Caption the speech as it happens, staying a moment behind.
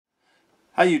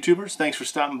Hi YouTubers, thanks for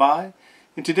stopping by.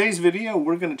 In today's video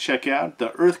we're going to check out the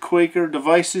EarthQuaker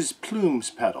Devices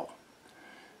Plumes pedal.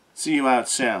 See how it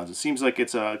sounds. It seems like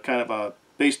it's a kind of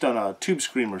based on a tube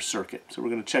screamer circuit, so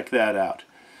we're going to check that out.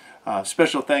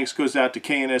 Special thanks goes out to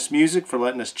K&S Music for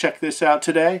letting us check this out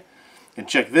today. And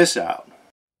check this out.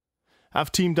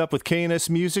 I've teamed up with K&S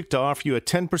Music to offer you a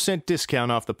 10%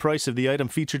 discount off the price of the item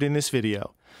featured in this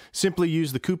video. Simply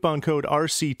use the coupon code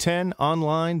RC10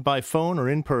 online, by phone, or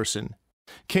in person.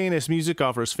 K&S Music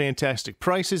offers fantastic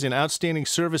prices and outstanding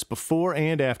service before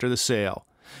and after the sale.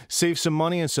 Save some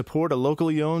money and support a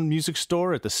locally owned music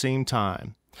store at the same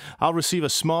time. I'll receive a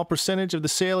small percentage of the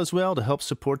sale as well to help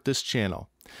support this channel.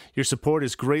 Your support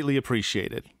is greatly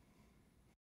appreciated.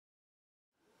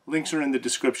 Links are in the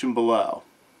description below.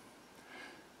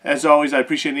 As always, I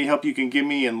appreciate any help you can give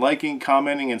me in liking,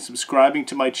 commenting, and subscribing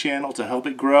to my channel to help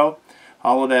it grow.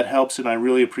 All of that helps, and I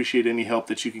really appreciate any help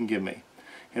that you can give me.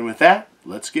 And with that,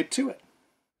 let's get to it.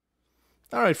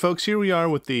 Alright folks, here we are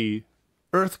with the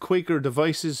EarthQuaker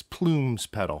Devices Plumes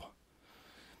pedal.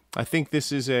 I think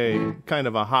this is a kind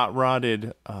of a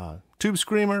hot-rodded tube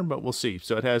screamer, but we'll see.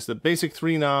 So it has the basic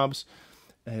 3 knobs,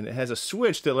 and it has a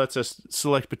switch that lets us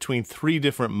select between 3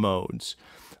 different modes.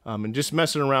 And just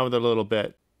messing around with it a little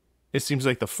bit, it seems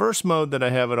like the first mode that I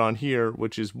have it on here,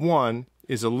 which is 1,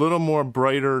 is a little more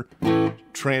brighter,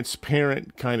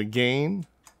 transparent kind of gain.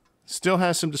 Still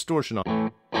has some distortion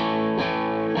on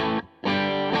it.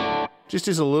 Just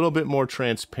is a little bit more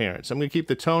transparent. So I'm going to keep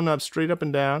the tone knob straight up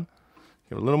and down.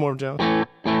 Give it a little more down.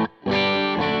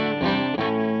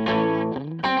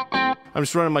 I'm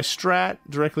just running my Strat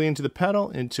directly into the pedal,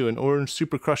 into an orange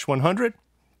Super Crush 100.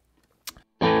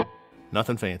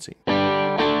 Nothing fancy.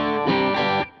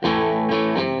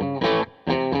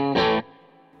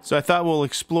 So I thought we'll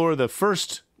explore the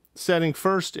first setting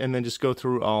first and then just go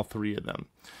through all 3 of them.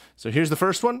 So here's the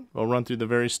first one. We'll run through the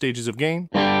various stages of gain.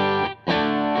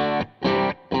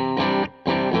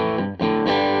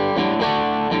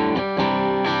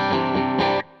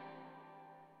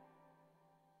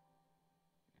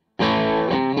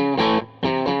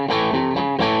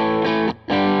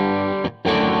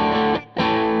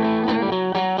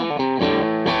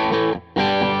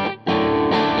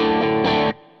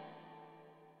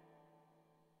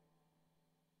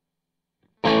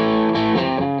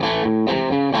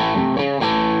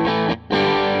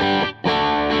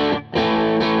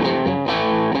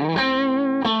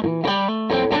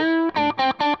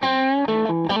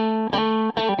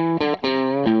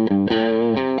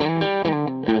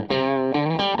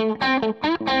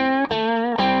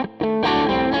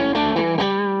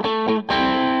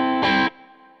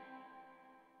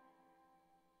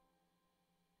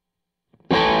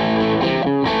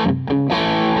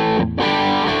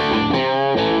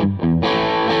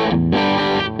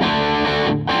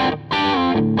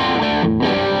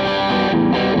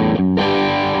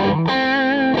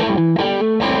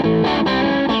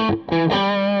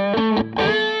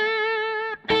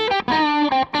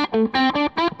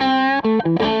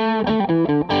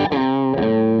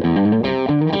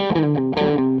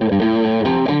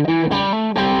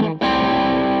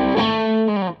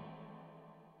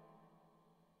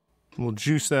 We'll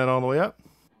juice that all the way up.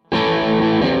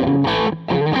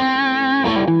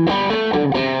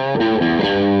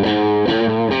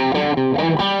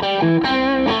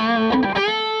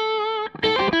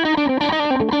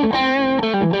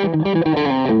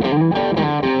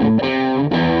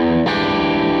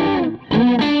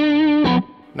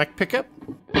 Neck pickup.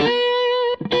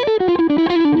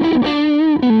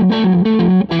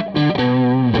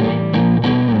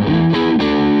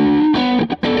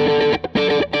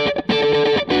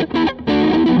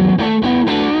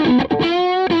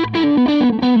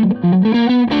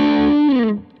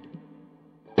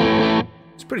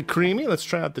 Pretty creamy. Let's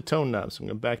try out the tone knob. So I'm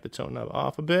going to back the tone knob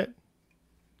off a bit.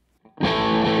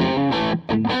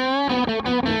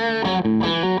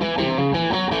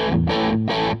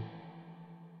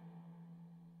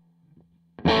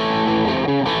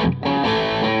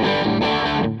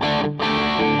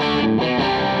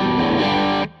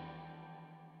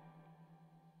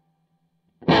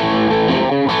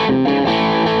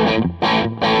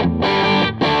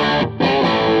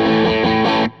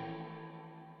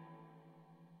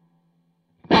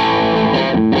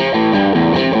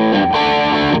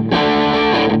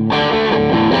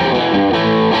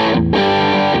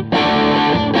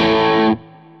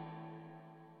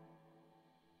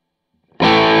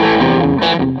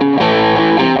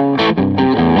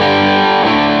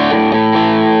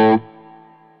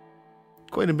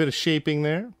 Quite a bit of shaping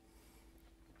there.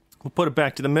 We'll put it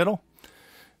back to the middle.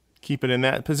 Keep it in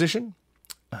that position.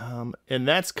 And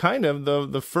that's kind of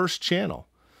the first channel.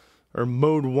 or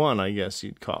mode 1, I guess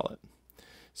you'd call it.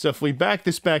 So if we back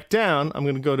this back down, I'm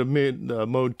going to go to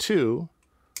mode 2.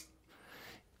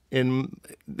 And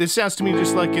this sounds to me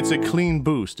just like it's a clean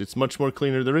boost. It's much more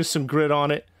cleaner. There is some grit on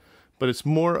it, but it's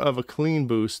more of a clean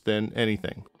boost than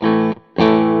anything.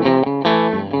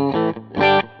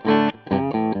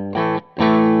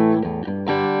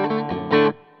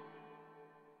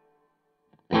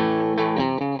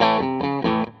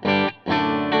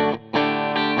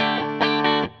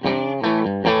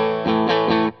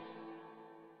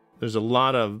 There's a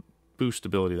lot of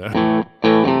boostability there.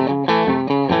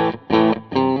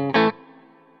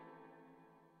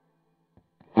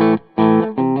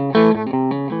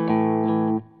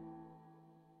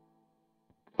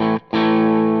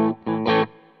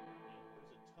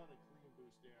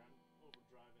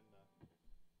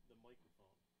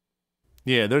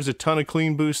 Yeah, there's a ton of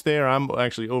clean boost there. I'm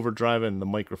actually overdriving the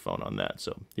microphone on that.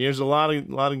 So here's a lot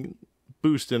of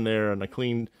boost in there and a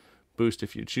clean boost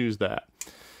if you choose that.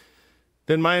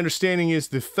 Then my understanding is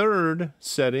the third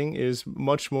setting is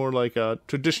much more like a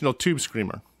traditional tube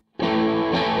screamer. So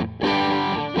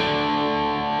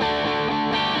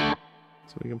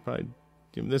we can probably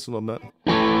give this a little bit.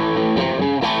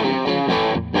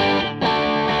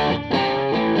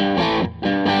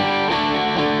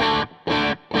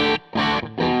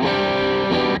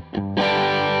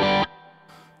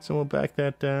 So we'll back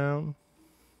that down.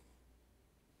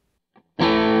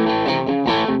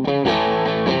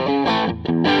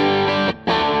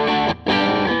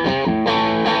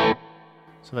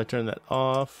 So if I turn that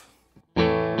off,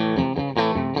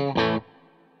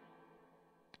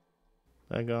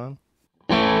 back on.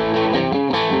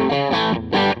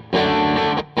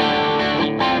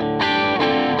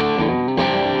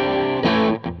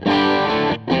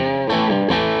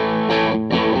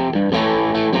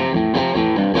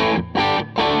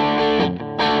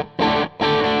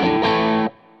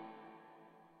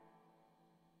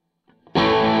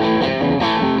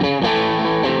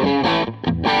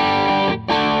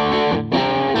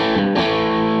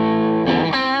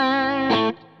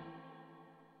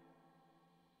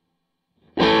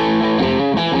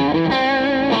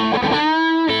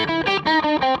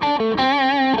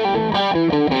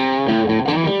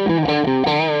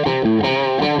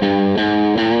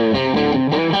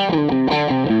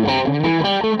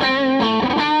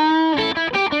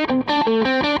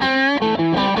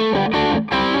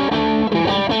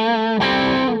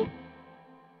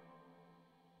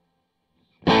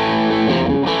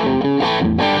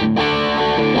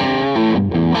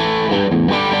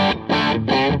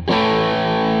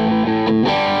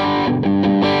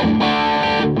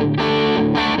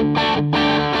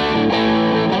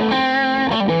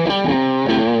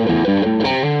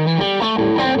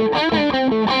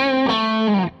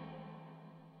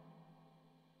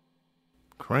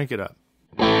 Crank it up.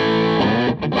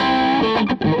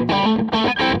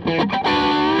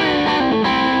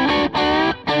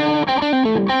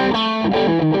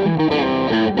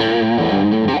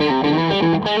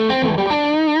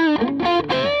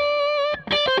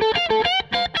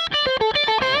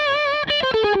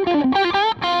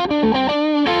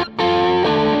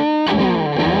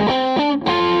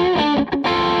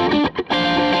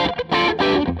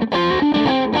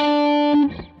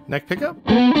 Neck pickup.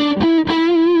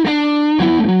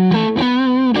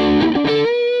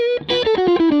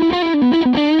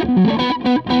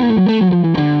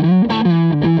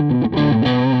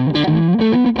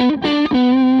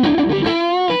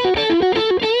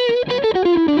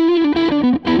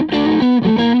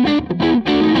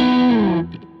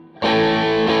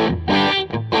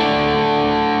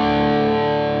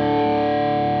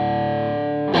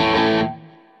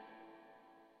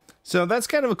 So that's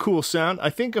kind of a cool sound. I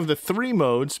think of the three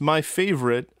modes, my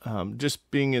favorite,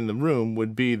 just being in the room,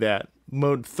 would be that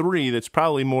mode 3 that's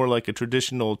probably more like a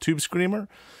traditional tube screamer.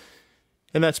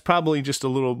 And that's probably just a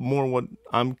little more what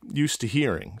I'm used to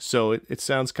hearing. So it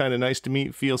sounds kind of nice to me.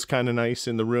 It feels kind of nice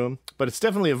in the room. But it's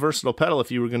definitely a versatile pedal.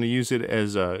 If you were going to use it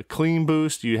as a clean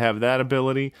boost, you have that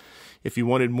ability. If you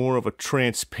wanted more of a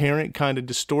transparent kind of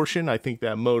distortion, I think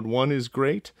that mode 1 is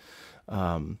great.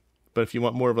 But if you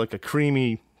want more of like a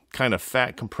creamy, kind of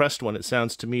fat, compressed one, it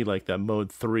sounds to me like that mode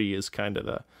 3 is kind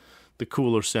of the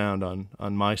cooler sound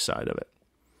on my side of it.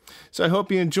 So I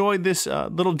hope you enjoyed this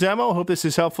little demo. I hope this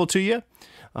is helpful to you.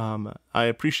 I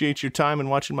appreciate your time in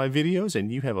watching my videos,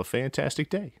 and you have a fantastic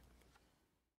day.